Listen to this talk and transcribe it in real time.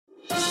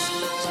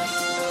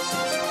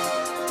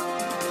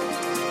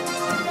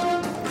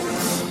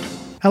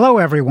Hello,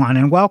 everyone,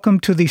 and welcome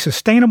to the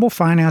Sustainable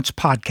Finance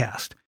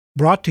Podcast,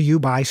 brought to you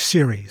by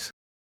Ceres.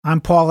 I'm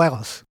Paul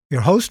Ellis,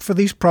 your host for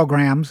these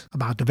programs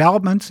about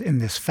developments in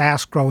this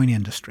fast-growing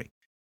industry.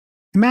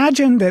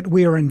 Imagine that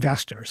we are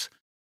investors,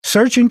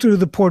 searching through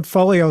the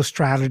portfolio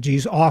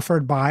strategies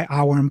offered by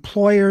our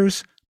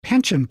employer's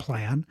pension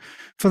plan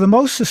for the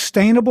most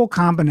sustainable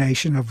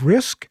combination of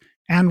risk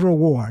and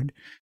reward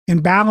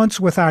in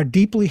balance with our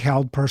deeply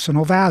held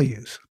personal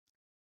values.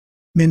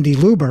 Mindy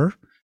Lubber,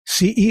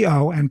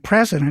 CEO and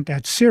President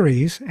at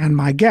Ceres, and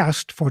my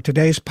guest for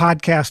today's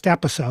podcast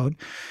episode,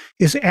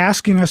 is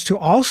asking us to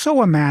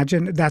also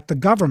imagine that the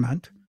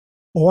government,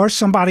 or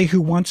somebody who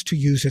wants to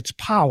use its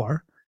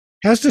power,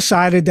 has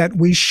decided that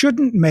we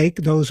shouldn't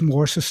make those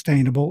more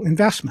sustainable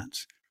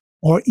investments,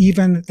 or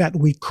even that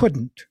we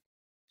couldn't.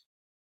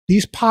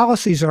 These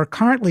policies are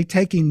currently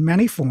taking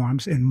many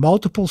forms in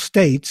multiple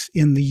states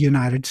in the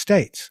United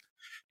States.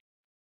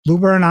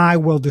 Lubber and I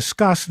will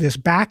discuss this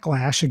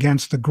backlash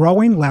against the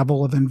growing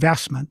level of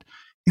investment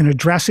in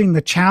addressing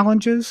the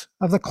challenges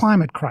of the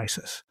climate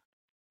crisis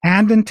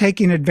and in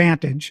taking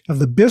advantage of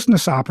the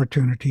business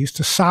opportunities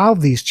to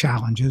solve these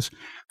challenges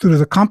through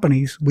the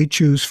companies we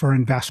choose for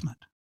investment.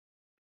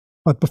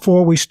 But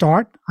before we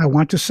start, I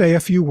want to say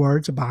a few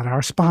words about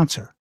our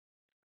sponsor.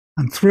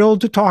 I'm thrilled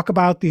to talk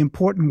about the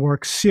important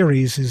work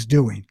Ceres is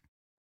doing.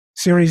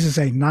 Ceres is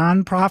a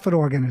nonprofit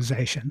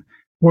organization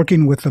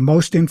working with the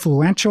most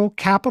influential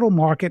capital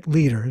market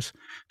leaders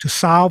to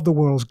solve the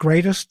world's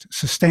greatest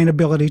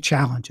sustainability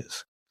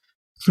challenges.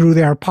 Through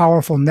their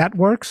powerful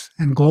networks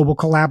and global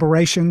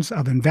collaborations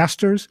of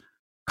investors,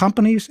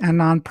 companies, and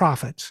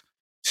nonprofits,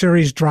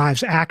 Ceres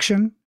drives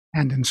action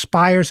and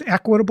inspires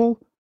equitable,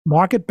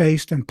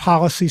 market-based, and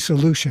policy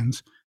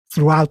solutions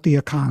throughout the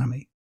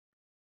economy.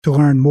 To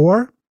learn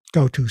more,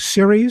 go to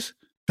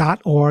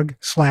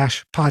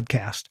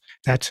ceres.org/podcast.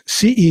 That's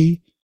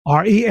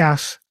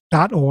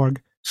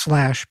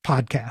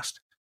CERES.org/podcast.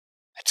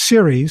 At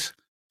Ceres,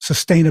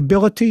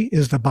 sustainability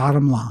is the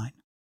bottom line.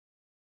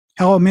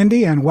 Hello,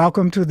 Mindy, and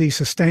welcome to the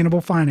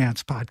Sustainable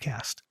Finance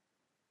Podcast.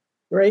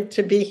 Great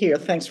to be here.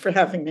 Thanks for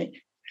having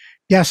me.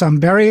 Yes, I'm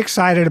very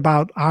excited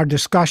about our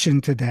discussion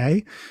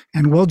today,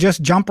 and we'll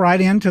just jump right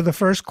into the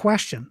first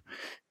question.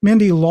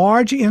 Mindy,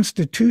 large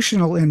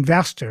institutional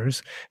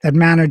investors that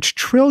manage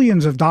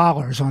trillions of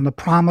dollars on the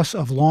promise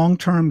of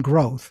long-term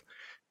growth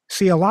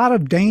see a lot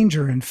of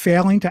danger in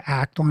failing to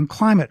act on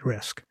climate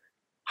risk.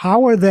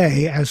 How are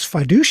they, as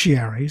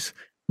fiduciaries,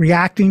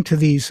 reacting to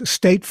these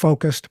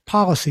state-focused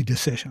policy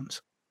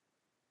decisions?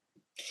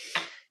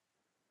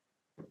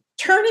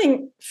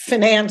 Turning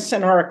finance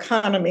and our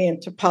economy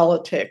into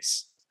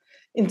politics,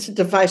 into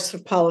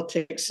divisive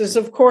politics, is,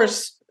 of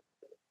course,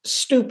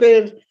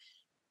 stupid,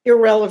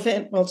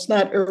 irrelevant. Well, it's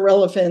not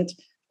irrelevant,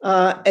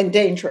 and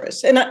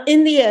dangerous. And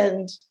in the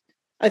end,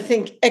 I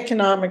think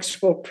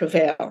economics will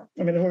prevail.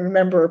 I mean, I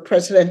remember a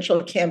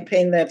presidential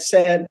campaign that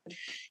said,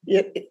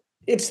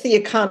 it's the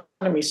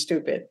economy,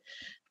 stupid.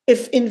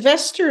 If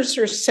investors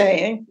are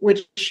saying,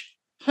 which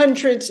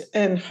hundreds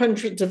and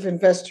hundreds of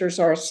investors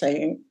are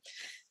saying,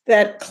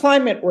 that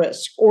climate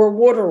risk or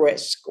water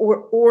risk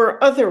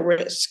or other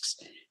risks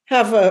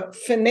have a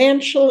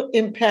financial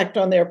impact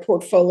on their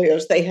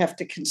portfolios, they have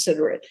to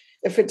consider it.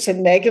 If it's a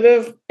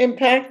negative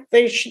impact,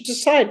 they should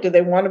decide, do they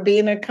want to be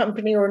in a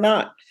company or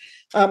not?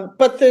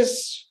 But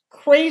this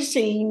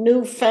crazy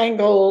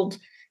newfangled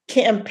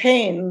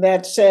campaign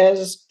that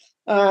says,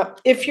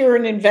 if you're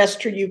an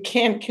investor, you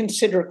can't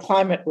consider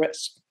climate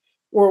risk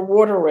or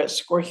water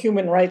risk or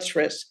human rights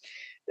risk.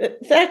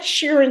 That's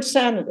sheer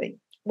insanity.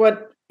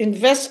 What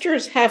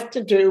investors have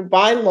to do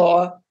by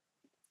law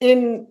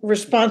in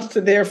response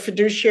to their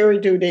fiduciary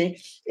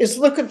duty is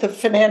look at the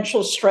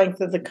financial strength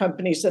of the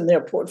companies in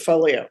their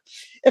portfolio.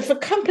 If a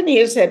company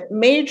is at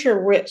major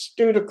risk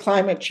due to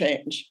climate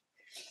change,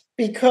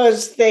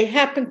 because they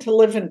happen to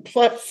live in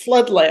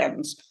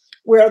floodlands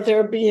where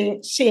they're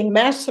seeing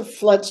massive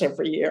floods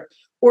every year,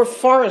 or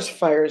forest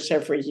fires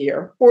every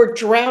year, or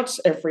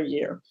droughts every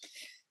year.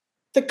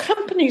 The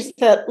companies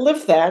that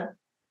live that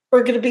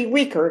are going to be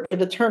weaker, are going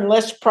to turn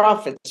less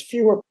profits,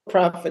 fewer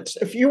profits.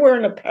 If you were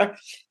an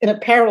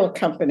apparel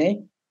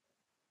company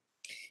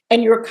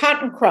and your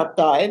cotton crop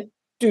died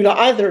due to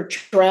either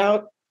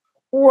drought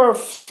or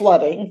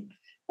flooding,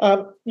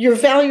 your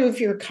value of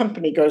your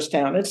company goes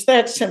down. It's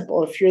that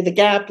simple. If you're the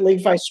Gap,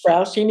 Levi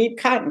Strauss, you need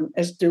cotton,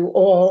 as do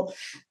all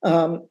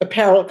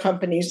apparel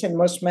companies and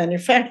most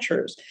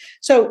manufacturers.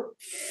 So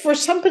for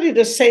somebody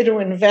to say to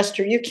an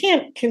investor, you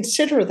can't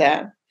consider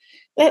that,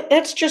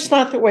 that's just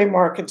not the way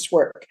markets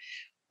work.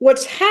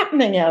 What's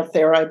happening out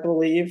there, I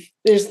believe,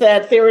 is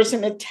that there is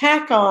an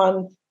attack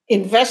on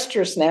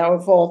investors now,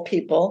 of all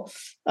people,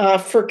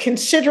 for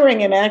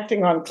considering and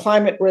acting on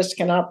climate risk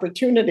and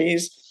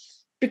opportunities,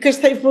 because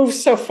they've moved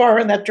so far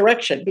in that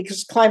direction,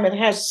 because climate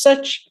has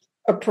such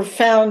a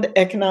profound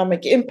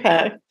economic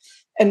impact,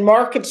 and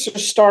markets are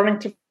starting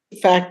to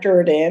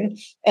factor it in,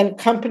 and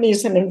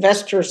companies and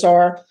investors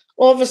are,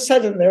 all of a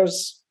sudden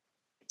there's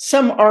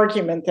some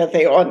argument that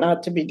they ought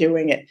not to be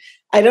doing it.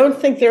 I don't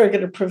think they're going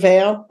to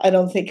prevail. I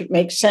don't think it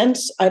makes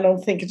sense. I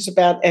don't think it's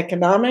about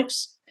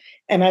economics.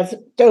 And I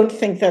don't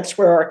think that's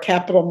where our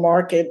capital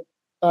market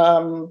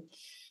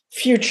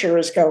future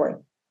is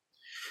going.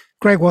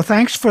 Great. Well,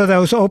 thanks for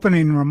those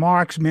opening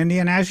remarks, Mindy.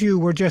 And as you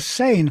were just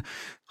saying,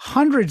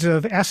 hundreds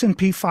of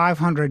S&P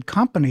 500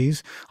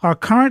 companies are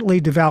currently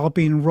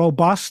developing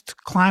robust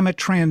climate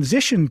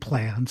transition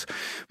plans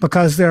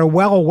because they're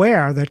well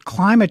aware that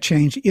climate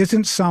change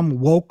isn't some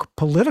woke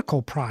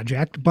political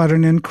project, but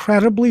an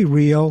incredibly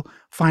real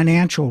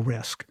financial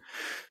risk.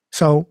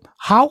 So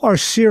how are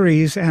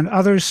Ceres and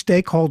other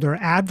stakeholder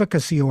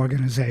advocacy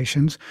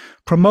organizations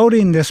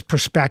promoting this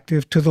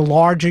perspective to the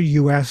larger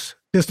U.S.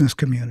 business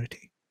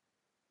community?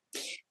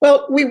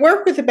 Well, we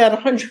work with about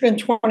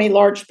 120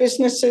 large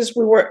businesses.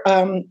 We work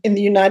in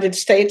the United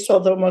States,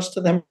 although most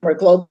of them are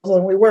global,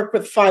 and we work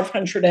with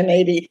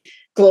 580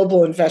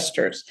 global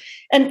investors.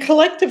 And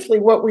collectively,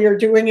 what we are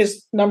doing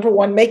is, number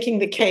one, making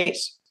the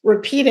case,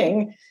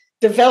 repeating,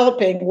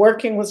 developing,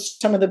 working with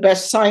some of the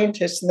best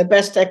scientists and the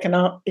best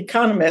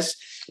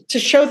economists to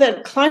show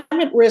that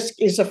climate risk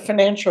is a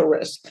financial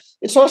risk.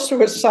 It's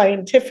also a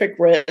scientific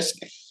risk.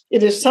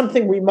 It is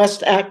something we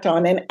must act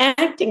on, and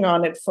acting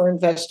on it for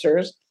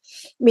investors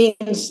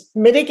means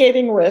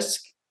mitigating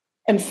risk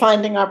and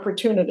finding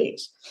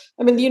opportunities.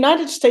 I mean, the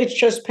United States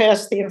just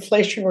passed the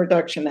Inflation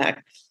Reduction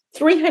Act.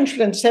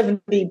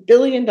 $370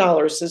 billion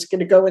is going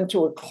to go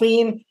into a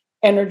clean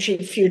energy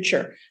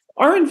future.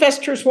 Our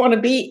investors want to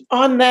be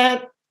on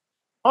that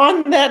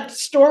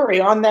story,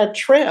 on that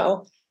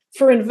trail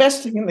for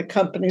investing in the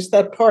companies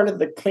that part of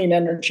the clean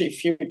energy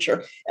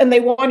future. And they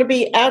want to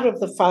be out of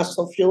the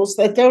fossil fuels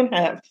that don't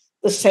have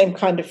the same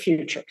kind of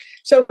future.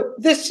 So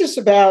this is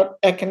about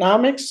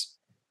economics.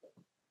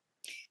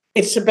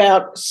 It's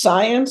about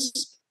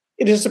science.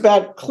 It is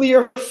about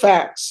clear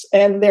facts.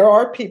 And there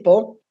are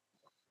people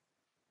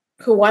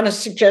who want to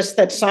suggest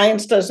that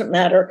science doesn't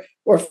matter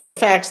or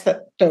facts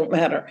that don't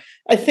matter.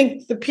 I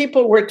think the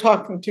people we're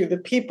talking to, the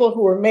people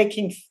who are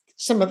making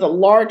some of the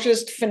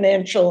largest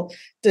financial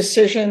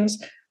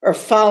decisions, are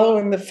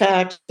following the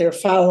facts, they're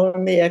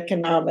following the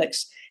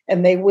economics,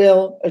 and they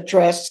will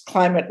address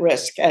climate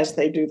risk as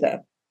they do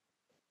that.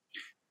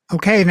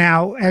 Okay,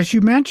 now, as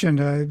you mentioned,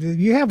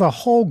 you have a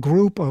whole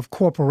group of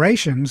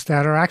corporations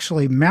that are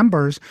actually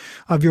members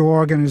of your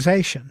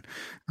organization.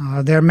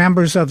 They're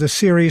members of the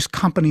Ceres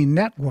Company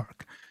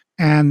Network.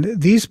 And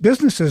these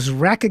businesses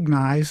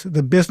recognize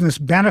the business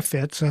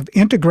benefits of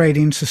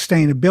integrating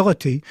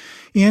sustainability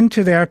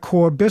into their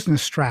core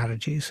business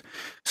strategies.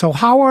 So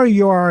how are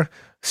your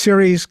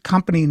Ceres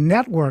Company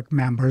Network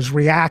members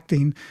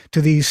reacting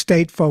to these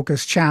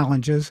state-focused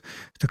challenges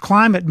to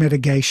climate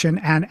mitigation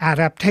and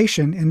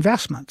adaptation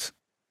investments?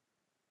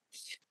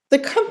 The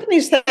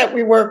companies that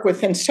we work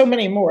with, and so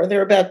many more, there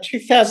are about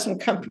 2,000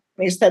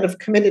 companies that have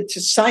committed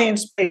to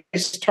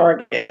science-based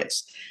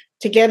targets,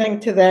 to getting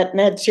to that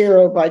net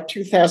zero by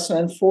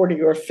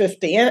 2040 or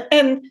 50.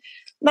 And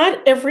not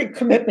every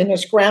commitment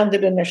is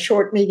grounded in a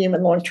short, medium,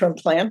 and long-term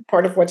plan.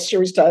 Part of what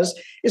Ceres does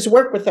is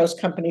work with those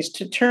companies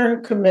to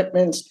turn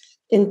commitments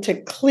into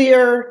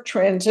clear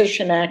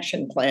transition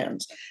action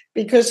plans.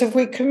 Because if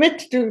we commit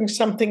to doing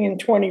something in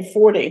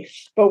 2040,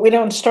 but we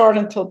don't start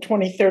until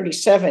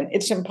 2037,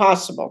 it's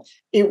impossible.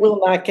 It will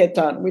not get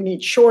done. We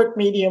need short,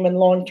 medium, and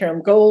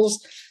long-term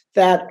goals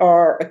that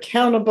are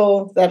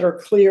accountable, that are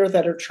clear,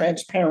 that are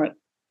transparent.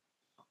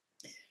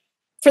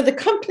 For the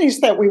companies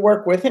that we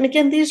work with, and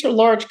again, these are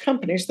large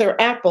companies, they're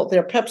Apple,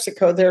 they're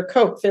PepsiCo, they're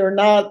Coke, they're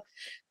not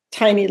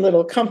tiny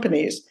little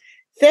companies.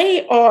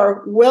 They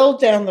are well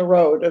down the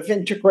road of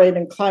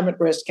integrating climate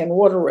risk and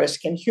water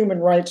risk and human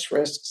rights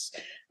risks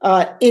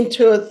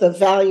into the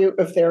value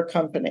of their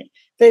company.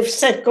 They've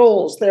set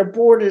goals. Their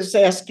board is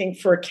asking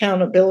for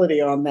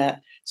accountability on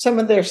that. Some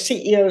of their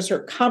CEOs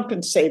are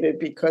compensated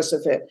because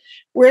of it.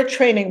 We're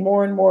training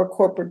more and more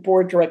corporate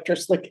board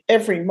directors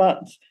every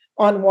month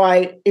on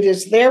why it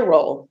is their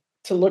role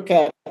to look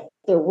at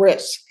the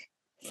risk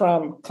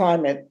from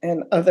climate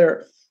and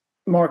other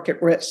market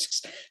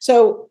risks.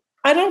 So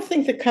I don't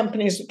think the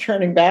companies are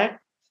turning back.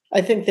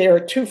 I think they are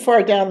too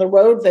far down the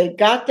road. They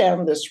got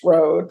down this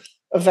road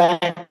of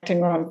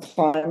acting on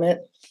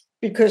climate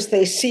because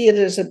they see it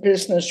as a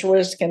business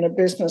risk and a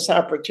business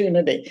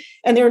opportunity,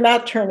 and they're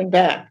not turning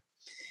back.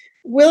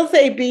 Will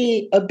they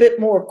be a bit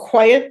more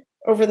quiet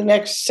over the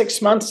next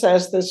 6 months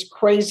as this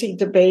crazy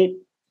debate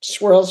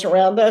swirls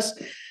around us?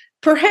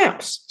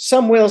 Perhaps.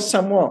 Some will,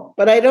 some won't.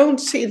 But I don't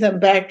see them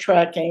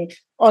backtracking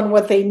on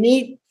what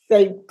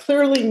they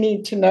clearly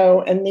need to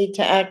know and need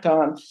to act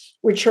on,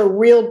 which are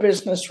real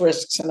business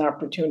risks and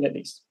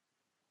opportunities.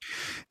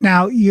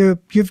 Now,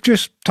 you've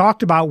just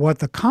talked about what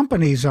the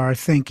companies are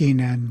thinking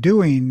and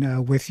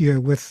doing with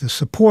the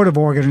support of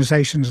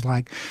organizations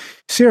like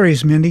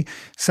Ceres, Mindy.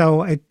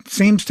 So it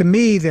seems to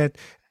me that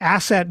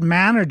asset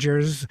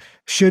managers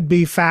should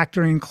be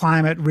factoring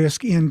climate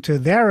risk into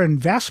their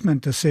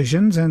investment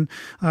decisions. And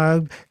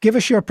give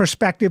us your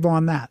perspective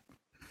on that.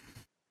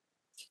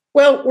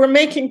 Well, we're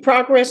making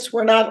progress.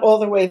 We're not all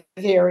the way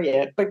there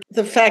yet. But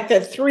the fact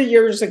that 3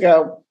 years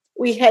ago,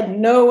 we had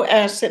no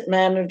asset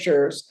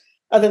managers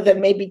other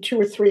than maybe two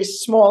or three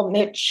small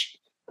niche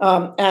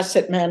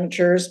asset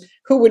managers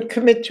who would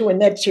commit to a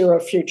net zero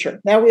future.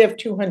 Now we have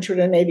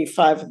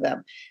 285 of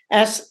them.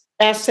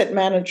 Asset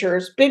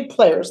managers, big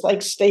players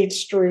like State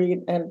Street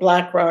and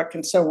BlackRock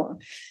and so on.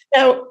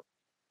 Now,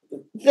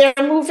 they're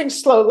moving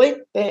slowly.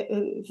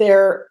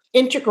 They're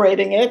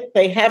integrating it.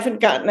 They haven't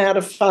gotten out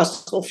of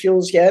fossil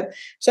fuels yet.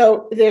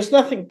 So there's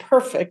nothing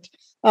perfect,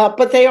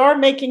 but they are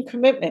making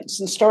commitments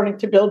and starting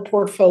to build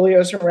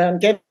portfolios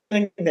around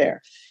getting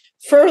there.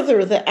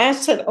 Further, the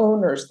asset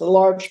owners, the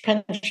large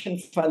pension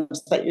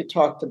funds that you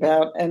talked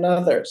about and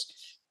others,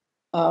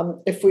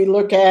 if we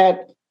look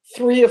at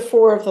 3 or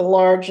 4 of the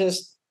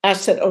largest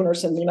asset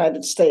owners in the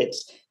United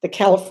States, the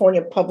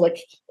California Public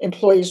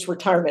Employees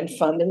Retirement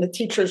Fund and the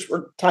Teachers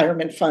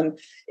Retirement Fund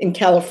in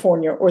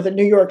California, or the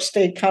New York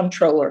State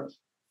Comptroller,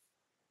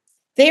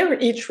 they are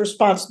each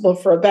responsible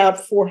for about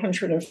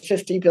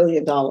 $450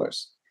 billion.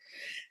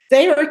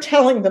 They are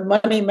telling the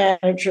money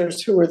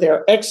managers who are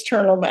their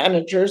external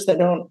managers, they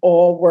don't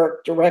all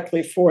work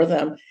directly for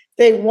them,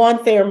 they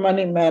want their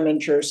money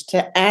managers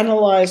to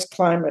analyze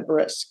climate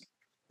risk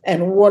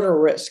and water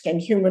risk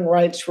and human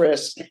rights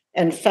risk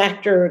and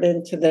factor it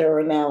into their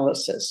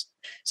analysis.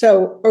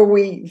 So are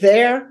we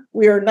there?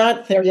 We are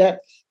not there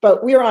yet,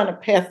 but we are on a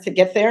path to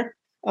get there.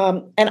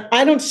 And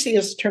I don't see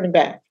us turning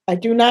back. I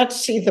do not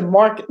see the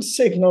market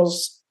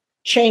signals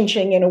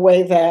changing in a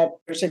way that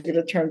there's going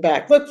to turn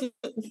back. Look,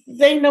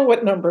 they know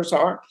what numbers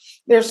are.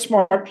 They're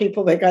smart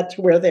people. They got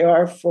to where they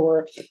are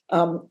for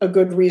a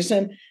good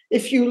reason.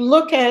 If you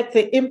look at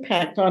the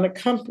impact on a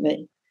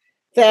company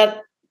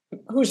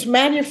whose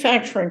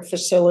manufacturing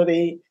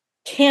facility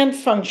can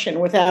function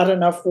without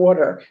enough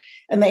water,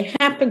 and they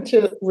happen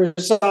to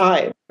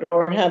reside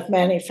or have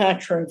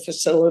manufacturing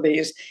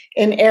facilities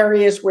in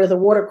areas where the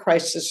water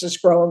crisis is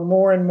growing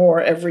more and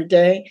more every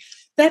day,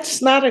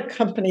 that's not a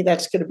company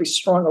that's going to be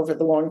strong over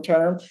the long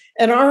term.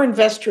 And our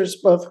investors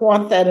both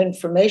want that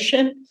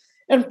information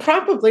and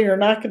probably are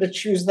not going to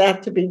choose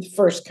that to be the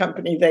first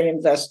company they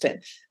invest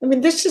in. I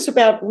mean, this is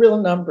about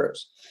real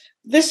numbers.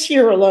 This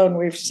year alone,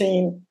 we've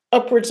seen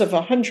upwards of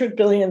 $100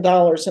 billion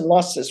in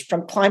losses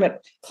from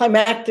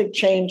climatic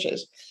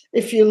changes.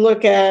 If you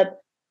look at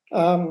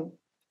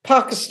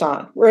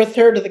Pakistan, where a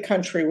third of the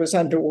country was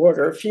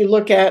underwater, if you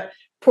look at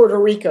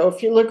Puerto Rico,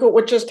 if you look at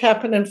what just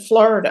happened in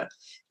Florida,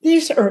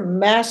 these are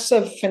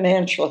massive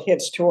financial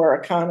hits to our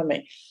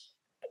economy.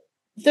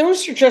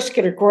 Those are just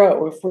going to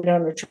grow if we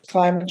don't address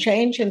climate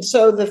change. And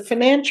so the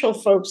financial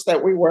folks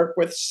that we work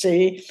with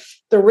see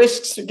the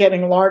risks are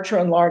getting larger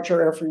and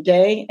larger every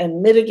day,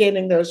 and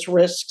mitigating those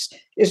risks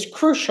is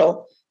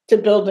crucial to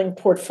building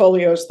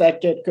portfolios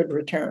that get good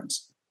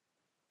returns.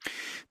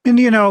 And,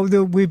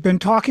 we've been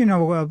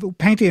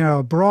painting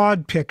a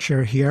broad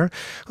picture here.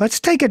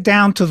 Let's take it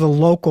down to the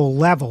local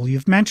level.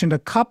 You've mentioned a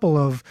couple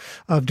of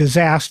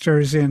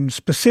disasters in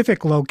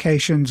specific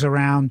locations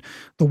around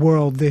the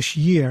world this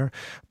year.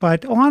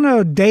 But on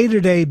a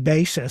day-to-day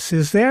basis,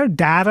 is there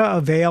data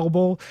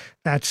available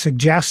that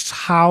suggests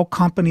how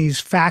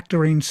companies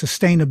factoring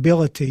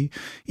sustainability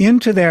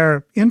into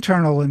their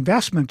internal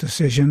investment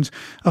decisions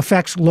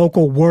affects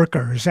local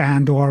workers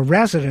and or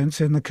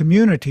residents in the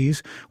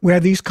communities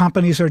where these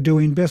companies are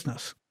doing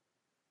business?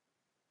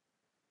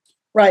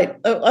 Right.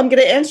 I'm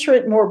going to answer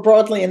it more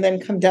broadly and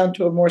then come down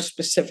to a more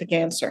specific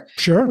answer.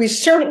 Sure. We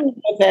certainly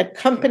know that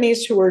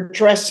companies who are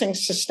addressing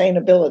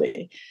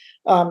sustainability,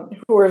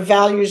 who are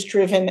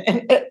values-driven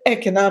and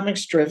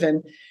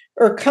economics-driven,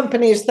 or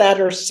companies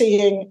that are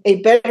seeing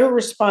a better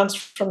response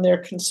from their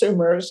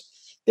consumers.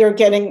 They're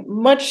getting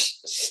much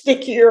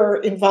stickier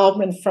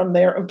involvement from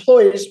their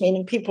employees,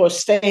 meaning people are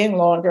staying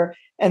longer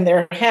and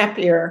they're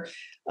happier,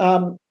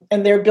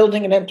 and they're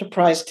building an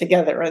enterprise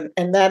together.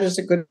 And that is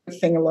a good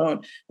thing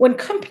alone. When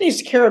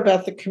companies care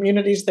about the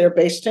communities they're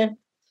based in,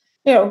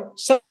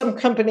 some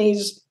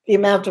companies, the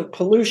amount of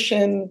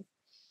pollution,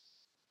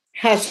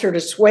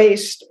 hazardous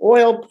waste,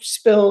 oil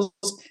spills,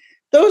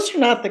 those are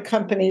not the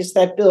companies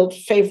that build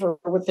favor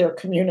with their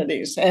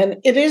communities. And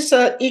it is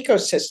an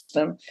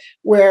ecosystem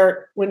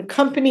where when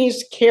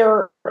companies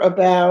care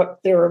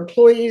about their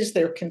employees,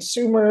 their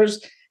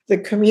consumers, the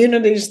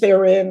communities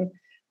they're in,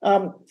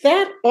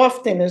 that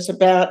often is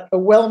about a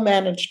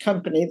well-managed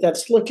company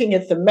that's looking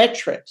at the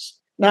metrics.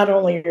 Not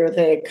only are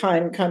they a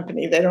kind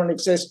company, they don't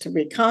exist to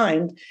be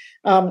kind,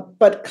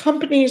 but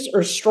companies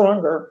are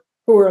stronger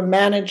who are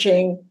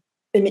managing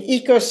an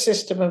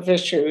ecosystem of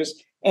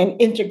issues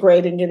and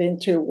integrating it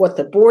into what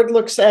the board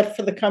looks at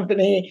for the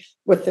company,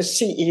 what the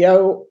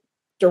CEO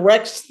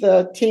directs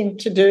the team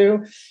to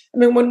do. I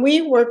mean, when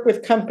we work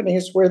with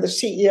companies where the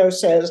CEO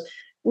says,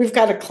 we've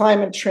got a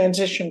climate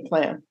transition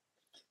plan,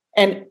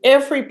 and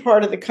every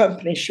part of the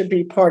company should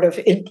be part of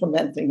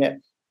implementing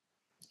it.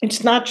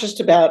 It's not just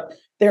about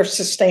their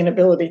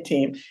sustainability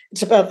team.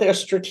 It's about their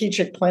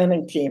strategic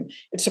planning team.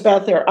 It's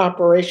about their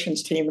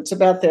operations team. It's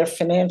about their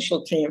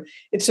financial team.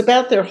 It's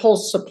about their whole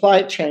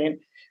supply chain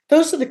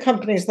those are the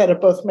companies that are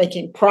both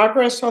making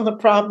progress on the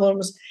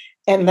problems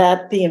and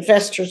that the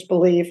investors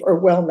believe are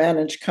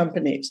well-managed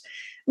companies.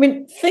 I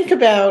mean, think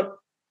about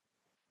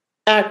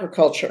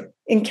agriculture.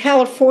 In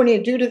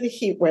California, due to the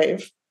heat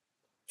wave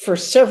for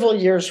several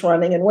years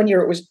running, and one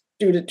year it was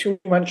due to too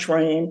much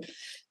rain,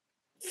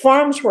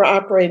 farms were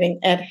operating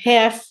at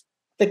half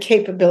the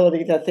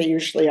capability that they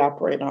usually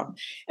operate on.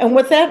 And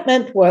what that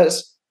meant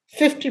was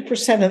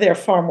 50% of their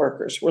farm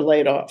workers were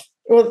laid off.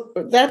 Well,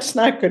 that's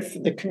not good for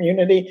the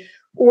community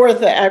or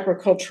the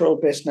agricultural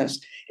business.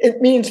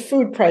 It means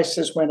food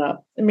prices went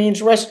up. It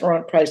means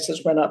restaurant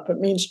prices went up. It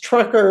means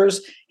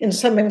truckers, in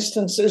some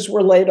instances,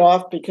 were laid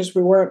off because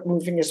we weren't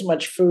moving as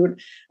much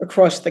food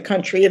across the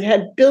country. It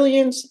had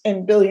billions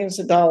and billions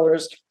of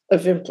dollars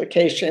of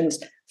implications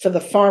for the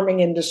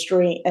farming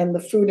industry and the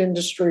food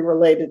industry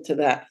related to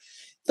that.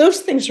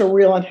 Those things are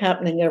real and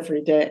happening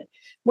every day.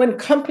 When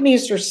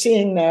companies are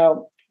seeing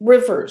now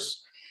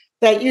rivers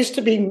that used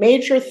to be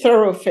major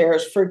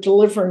thoroughfares for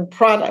delivering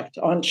product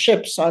on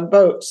ships, on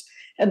boats,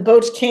 and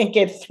boats can't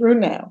get through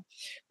now,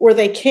 or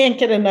they can't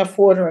get enough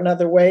water in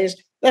other ways,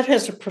 that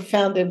has a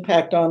profound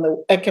impact on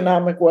the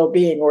economic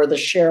well-being or the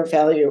share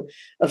value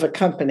of a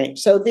company.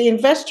 So the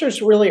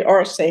investors really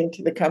are saying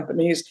to the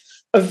companies,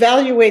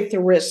 evaluate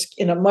the risk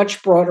in a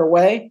much broader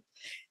way,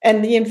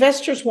 and the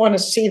investors want to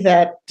see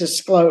that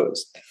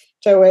disclosed.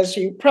 So as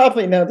you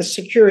probably know, the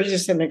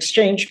Securities and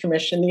Exchange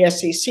Commission, the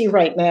SEC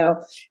right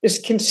now, is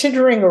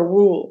considering a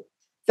rule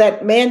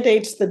that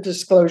mandates the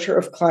disclosure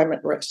of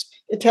climate risk.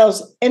 It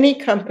tells any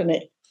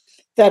company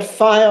that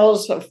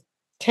files a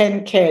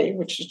 10K,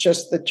 which is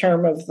just the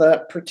term of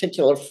the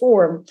particular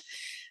form,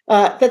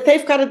 that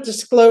they've got to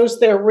disclose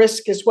their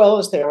risk as well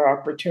as their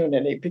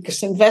opportunity,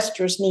 because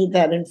investors need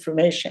that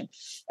information.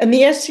 And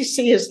the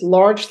SEC is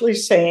largely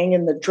saying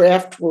in the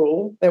draft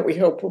rule that we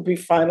hope will be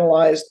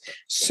finalized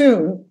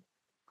soon,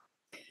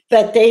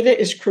 that data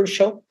is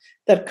crucial,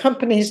 that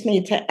companies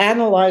need to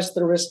analyze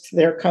the risk to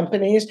their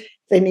companies.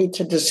 They need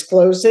to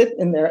disclose it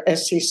in their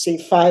SEC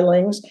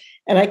filings.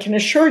 And I can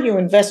assure you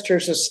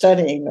investors are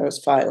studying those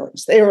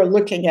filings. They are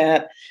looking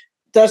at,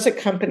 does a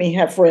company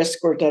have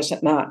risk or does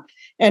it not?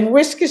 And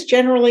risk is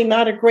generally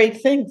not a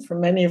great thing for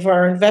many of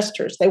our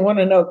investors. They want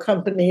to know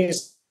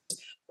companies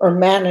are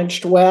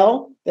managed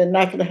well. They're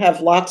not going to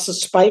have lots of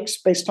spikes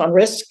based on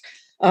risk.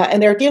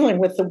 And they're dealing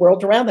with the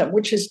world around them,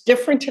 which is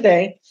different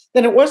today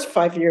than it was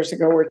 5 years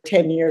ago or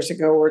 10 years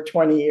ago or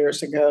 20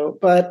 years ago.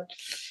 But,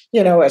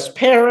 you know, as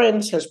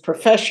parents, as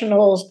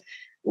professionals,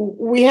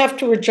 we have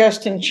to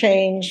adjust and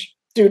change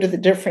due to the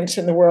difference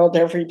in the world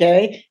every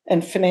day,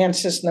 and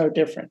finance is no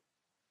different.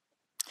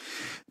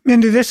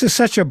 Mindy, this is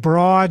such a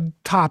broad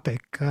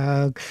topic.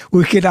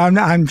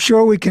 I'm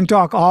sure we can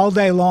talk all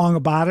day long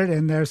about it,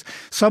 and there's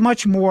so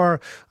much more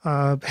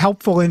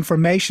helpful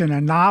information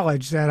and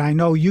knowledge that I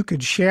know you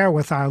could share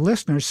with our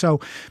listeners.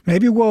 So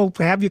maybe we'll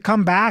have you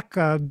come back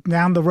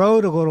down the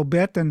road a little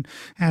bit and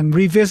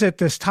revisit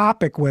this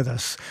topic with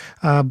us.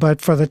 But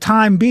for the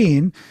time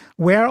being,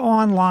 where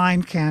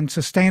online can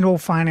Sustainable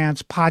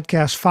Finance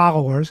podcast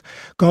followers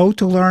go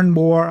to learn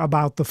more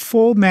about the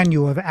full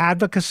menu of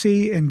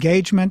advocacy,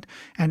 engagement,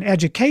 and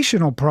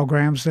educational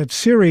programs that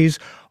Ceres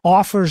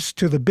offers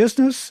to the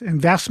business,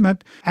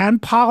 investment,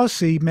 and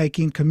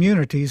policy-making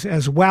communities,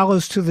 as well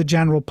as to the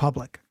general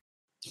public?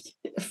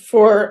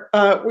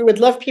 We would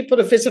love people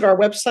to visit our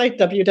website,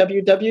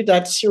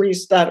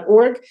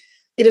 www.ceres.org.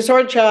 It is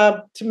our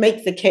job to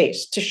make the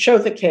case, to show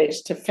the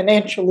case to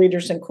financial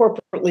leaders and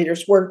corporate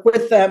leaders, work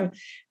with them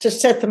to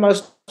set the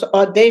most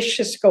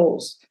audacious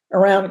goals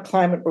around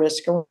climate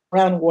risk,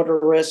 around water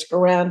risk,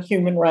 around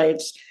human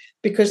rights,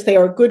 because they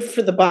are good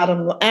for the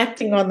bottom line.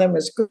 Acting on them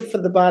is good for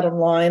the bottom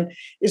line,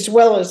 as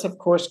well as, of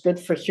course, good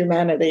for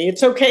humanity.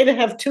 It's okay to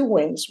have two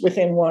wins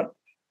within one.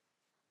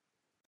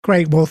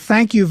 Great. Well,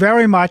 thank you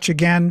very much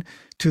again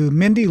to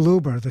Mindy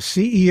Lubber, the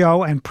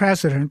CEO and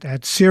president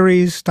at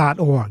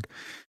Ceres.org,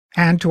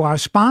 and to our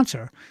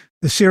sponsor,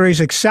 the Ceres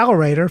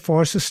Accelerator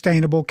for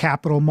Sustainable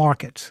Capital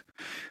Markets.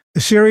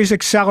 The Ceres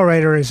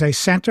Accelerator is a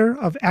center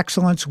of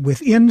excellence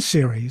within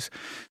Ceres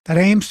that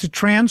aims to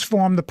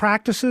transform the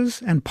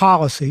practices and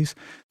policies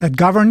that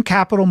govern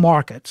capital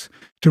markets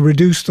to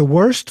reduce the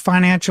worst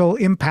financial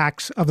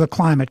impacts of the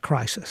climate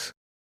crisis.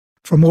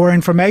 For more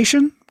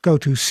information, go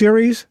to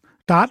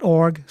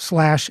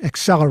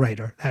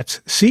ceres.org/accelerator.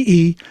 That's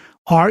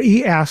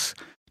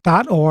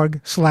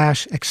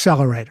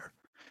CERES.org/accelerator.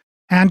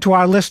 And to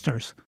our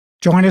listeners,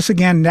 join us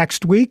again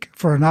next week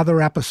for another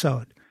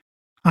episode.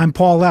 I'm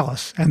Paul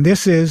Ellis, and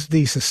this is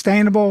the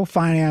Sustainable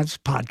Finance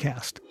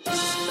Podcast.